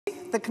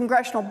week, the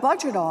Congressional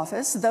Budget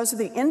Office, those are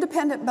the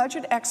independent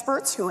budget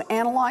experts who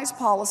analyze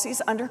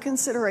policies under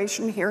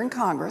consideration here in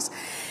Congress,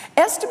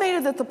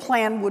 estimated that the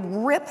plan would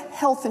rip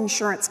health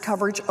insurance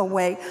coverage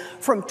away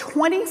from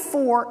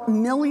 24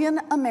 million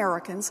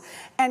Americans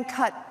and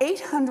cut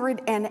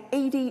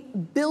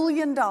 $880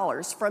 billion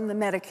from the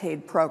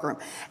Medicaid program.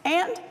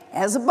 And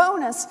as a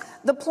bonus,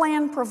 the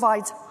plan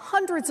provides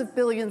hundreds of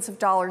billions of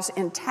dollars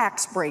in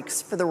tax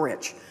breaks for the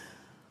rich.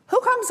 Who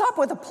comes up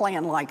with a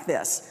plan like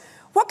this?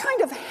 What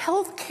kind of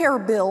health care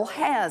bill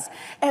has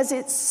as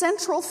its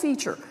central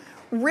feature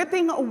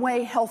ripping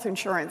away health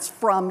insurance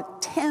from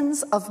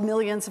tens of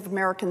millions of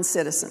American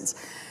citizens?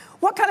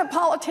 What kind of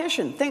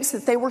politician thinks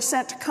that they were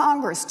sent to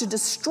Congress to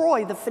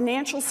destroy the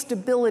financial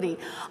stability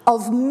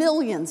of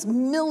millions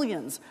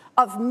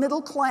of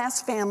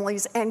middle-class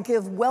families and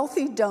give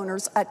wealthy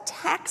donors a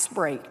tax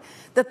break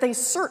that they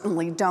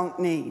certainly don't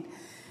need?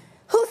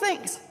 Who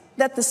thinks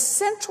that the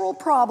central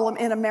problem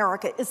in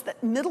America is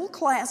that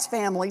middle-class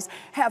families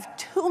have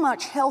too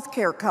much health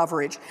care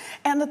coverage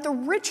and that the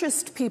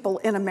richest people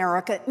in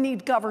America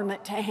need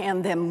government to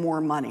hand them more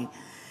money?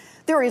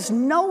 There is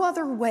no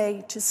other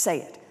way to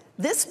say it.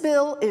 This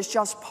bill is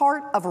just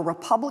part of a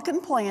Republican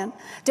plan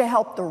to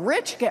help the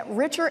rich get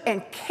richer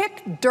and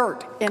kick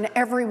dirt in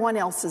everyone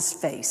else's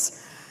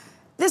face.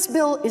 This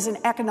bill is an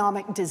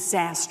economic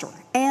disaster,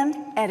 and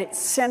at its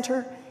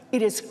center,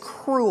 it is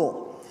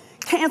cruel.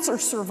 Cancer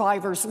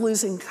survivors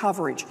losing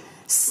coverage,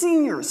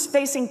 seniors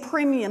facing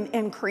premium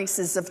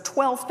increases of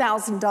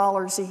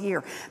 $12,000 a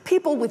year,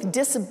 people with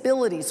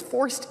disabilities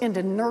forced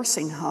into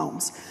nursing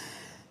homes.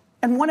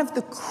 And one of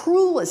the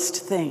cruelest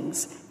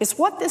things is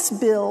what this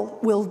bill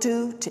will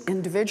do to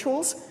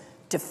individuals,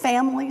 to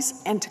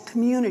families, and to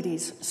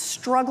communities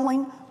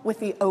struggling with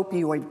the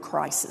opioid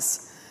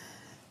crisis.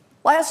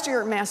 Last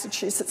year in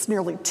Massachusetts,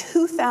 nearly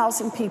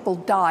 2,000 people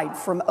died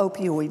from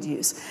opioid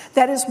use.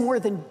 That is more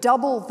than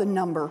double the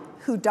number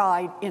who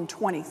died in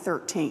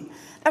 2013.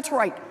 That's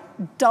right,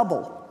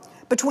 double.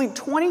 Between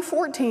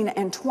 2014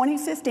 and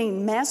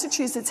 2015,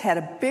 Massachusetts had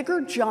a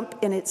bigger jump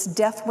in its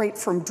death rate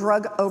from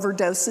drug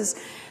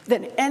overdoses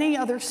than any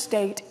other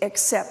state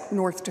except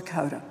North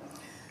Dakota.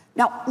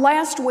 Now,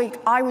 last week,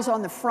 I was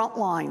on the front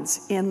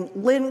lines in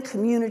Lynn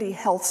Community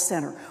Health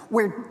Center,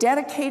 where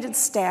dedicated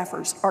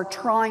staffers are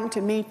trying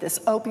to meet this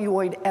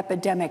opioid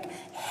epidemic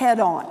head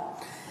on.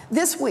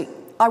 This week,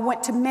 I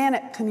went to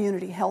Manatt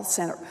Community Health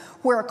Center,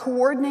 where a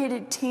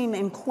coordinated team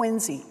in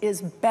Quincy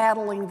is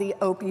battling the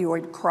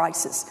opioid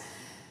crisis.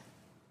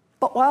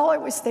 But while I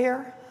was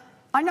there,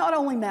 I not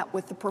only met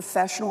with the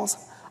professionals,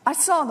 I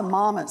saw the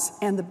mamas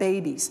and the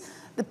babies,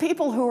 the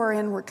people who are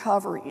in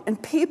recovery,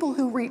 and people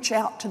who reach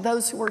out to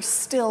those who are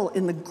still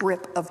in the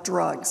grip of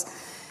drugs.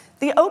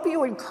 The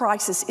opioid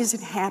crisis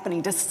isn't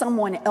happening to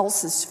someone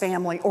else's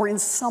family or in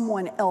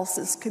someone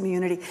else's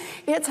community.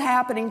 It's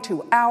happening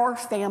to our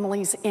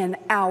families in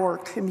our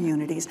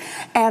communities.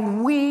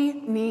 And we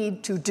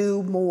need to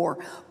do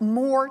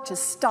more to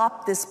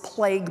stop this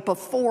plague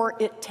before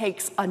it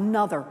takes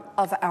another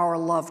of our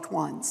loved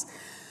ones.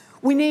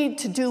 We need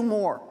to do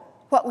more.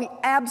 What we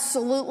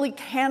absolutely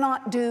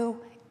cannot do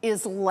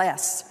is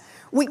less.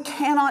 We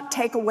cannot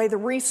take away the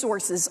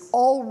resources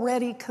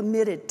already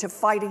committed to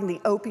fighting the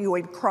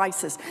opioid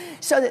crisis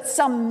so that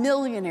some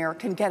millionaire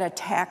can get a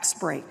tax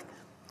break.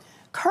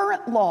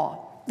 Current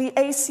law, the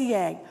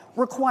ACA,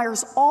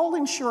 requires all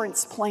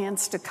insurance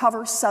plans to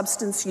cover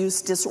substance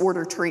use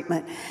disorder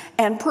treatment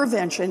and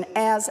prevention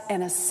as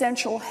an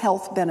essential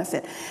health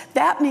benefit.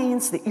 That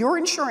means that your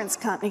insurance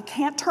company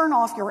can't turn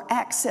off your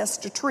access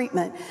to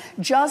treatment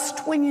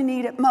just when you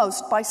need it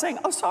most by saying,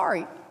 oh,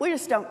 sorry, we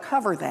just don't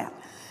cover that.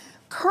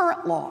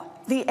 Current law,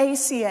 the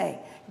ACA,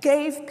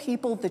 gave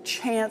people the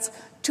chance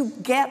to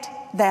get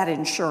that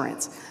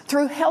insurance.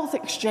 Through health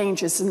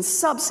exchanges and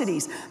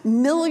subsidies,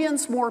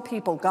 millions more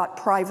people got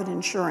private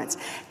insurance.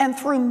 And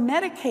through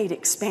Medicaid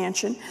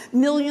expansion,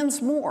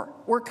 millions more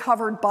were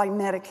covered by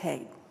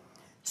Medicaid.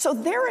 So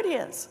there it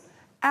is,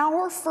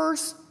 our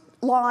first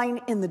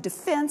line in the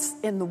defense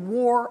in the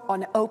war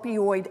on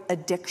opioid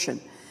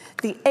addiction.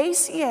 The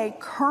ACA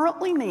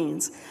currently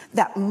means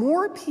that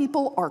more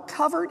people are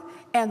covered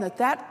and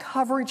that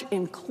coverage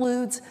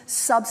includes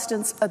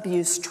substance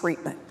abuse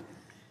treatment.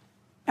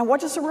 And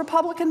what does the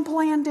Republican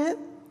plan do?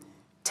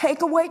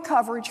 Take away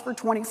coverage for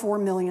 24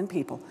 million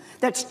people.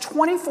 That's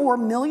 24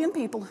 million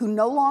people who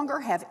no longer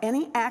have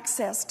any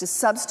access to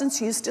substance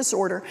use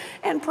disorder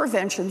and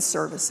prevention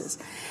services.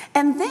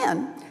 And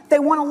then they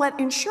want to let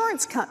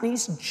insurance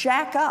companies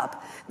jack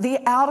up the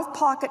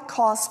out-of-pocket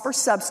costs for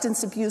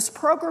substance abuse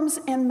programs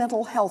and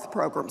mental health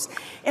programs.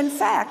 In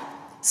fact,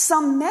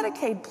 some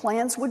Medicaid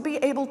plans would be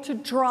able to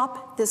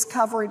drop this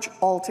coverage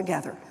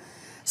altogether.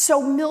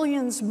 So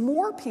millions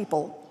more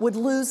people would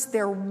lose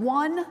their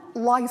one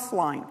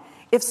lifeline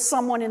if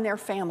someone in their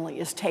family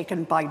is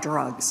taken by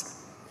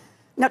drugs.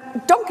 Now,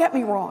 don't get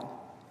me wrong.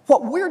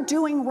 What we're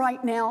doing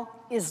right now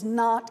is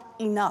not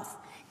enough.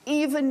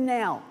 Even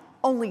now,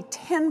 only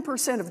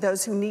 10% of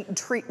those who need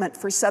treatment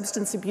for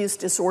substance abuse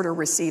disorder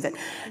receive it.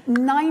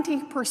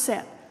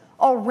 90%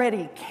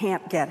 already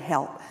can't get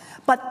help.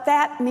 But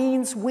that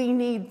means we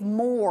need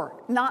more,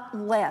 not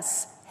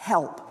less,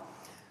 help.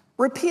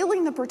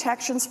 Repealing the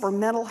protections for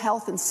mental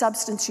health and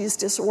substance use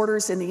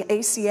disorders in the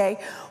ACA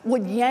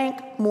would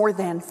yank more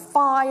than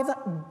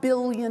 $5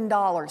 billion,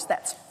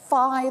 that's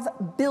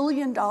 $5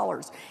 billion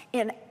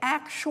in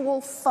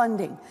actual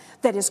funding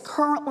that is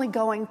currently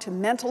going to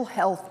mental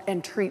health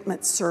and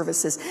treatment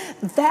services.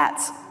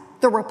 That's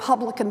the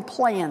Republican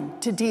plan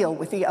to deal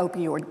with the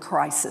opioid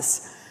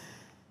crisis.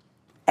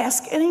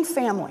 Ask any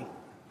family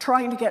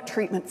trying to get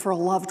treatment for a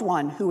loved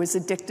one who is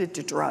addicted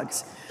to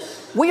drugs.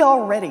 We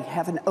already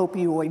have an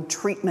opioid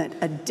treatment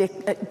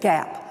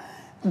gap.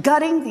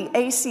 Gutting the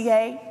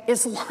ACA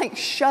is like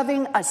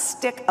shoving a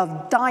stick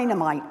of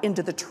dynamite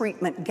into the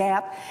treatment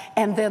gap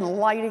and then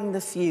lighting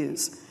the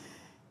fuse.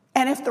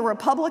 And if the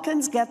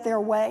Republicans get their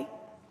way,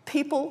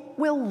 people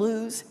will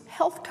lose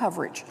health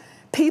coverage.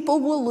 People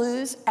will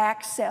lose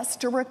access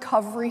to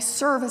recovery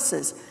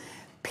services.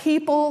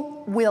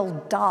 People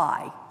will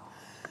die.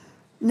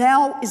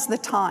 Now is the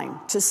time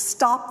to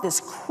stop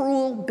this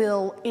cruel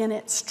bill in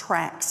its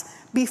tracks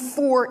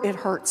before it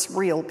hurts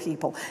real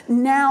people.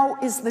 Now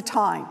is the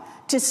time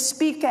to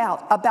speak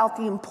out about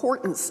the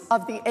importance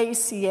of the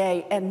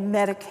ACA and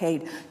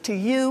Medicaid to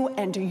you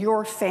and to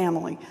your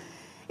family.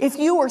 If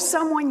you or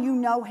someone you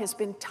know has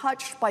been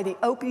touched by the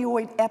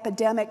opioid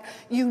epidemic,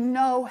 you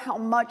know how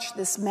much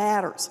this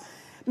matters.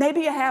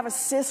 Maybe you have a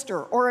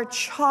sister or a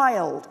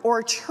child or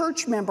a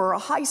church member or a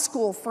high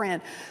school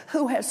friend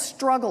who has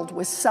struggled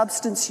with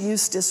substance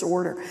use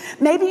disorder.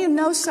 Maybe you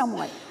know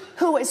someone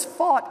who has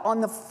fought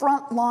on the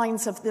front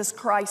lines of this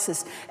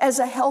crisis as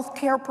a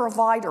healthcare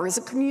provider, as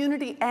a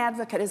community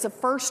advocate, as a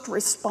first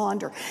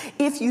responder.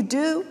 If you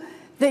do,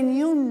 then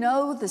you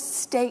know the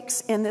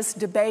stakes in this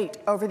debate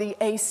over the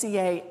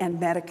ACA and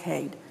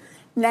Medicaid.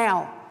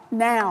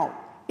 Now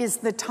is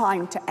the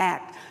time to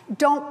act.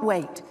 Don't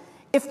wait.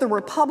 If the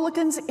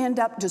Republicans end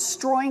up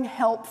destroying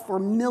help for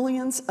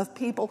millions of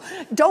people,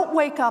 don't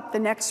wake up the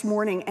next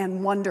morning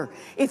and wonder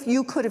if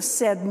you could have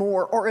said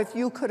more or if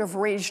you could have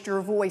raised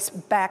your voice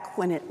back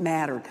when it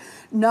mattered.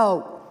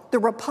 No, the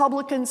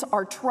Republicans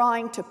are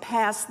trying to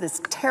pass this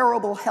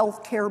terrible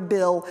health care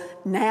bill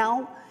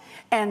now,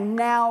 and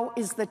now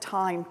is the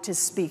time to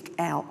speak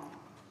out.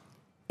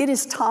 It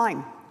is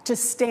time to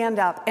stand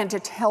up and to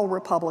tell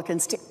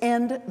Republicans to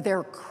end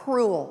their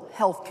cruel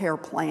health care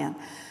plan.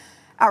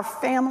 Our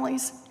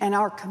families and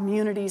our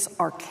communities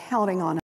are counting on us.